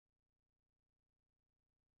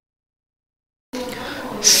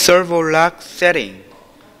Servo lock setting.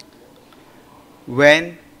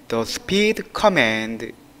 When the speed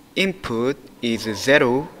command input is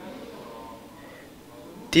 0,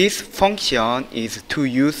 this function is to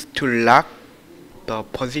use to lock the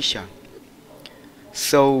position.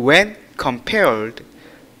 So when compared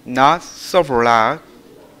not servo lock,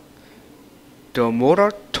 the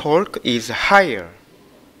motor torque is higher,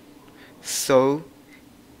 so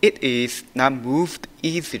it is not moved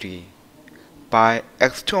easily by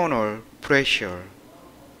external pressure.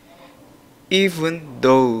 Even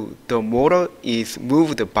though the motor is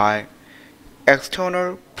moved by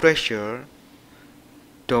external pressure,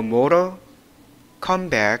 the motor comes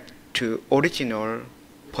back to original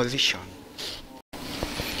position.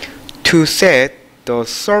 To set the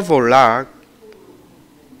servo lock,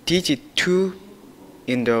 digit 2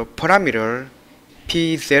 in the parameter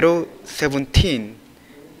P017,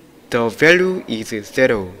 the value is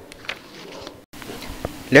 0.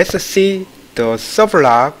 Let's see the servo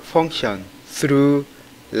lock function through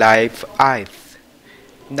live eyes.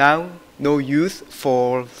 Now, no use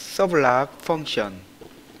for servo lock function.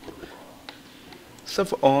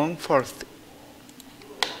 Servo on first.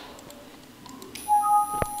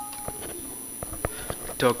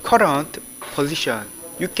 The current position,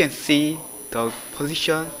 you can see the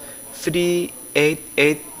position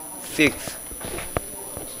 3886.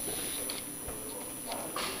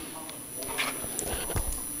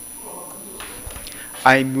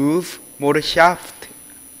 I move motor shaft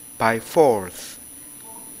by force,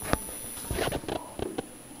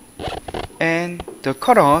 and the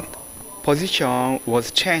current position was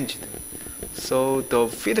changed, so the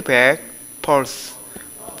feedback pulse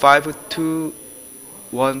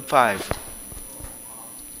 5215.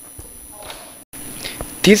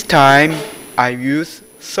 This time I use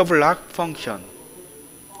servo lock function.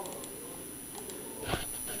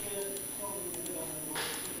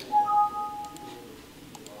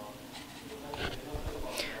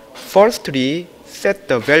 Firstly, set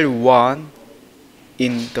the value 1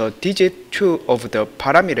 in the digit 2 of the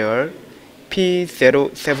parameter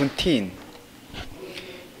P017.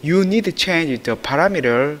 You need to change the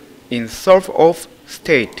parameter in servo off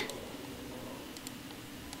state.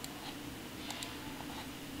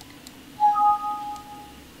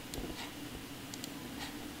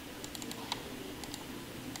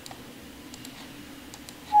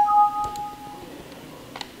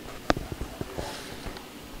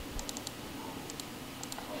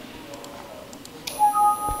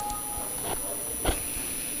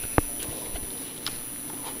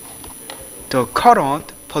 The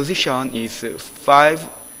current position is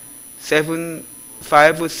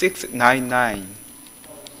 5699.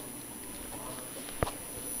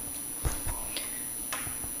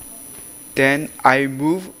 Then I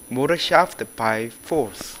move motor shaft by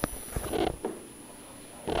force.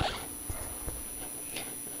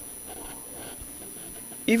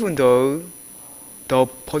 Even though the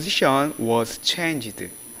position was changed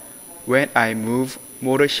when I move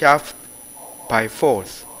motor shaft by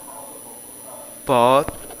force,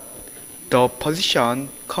 but the position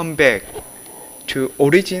come back to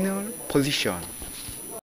original position.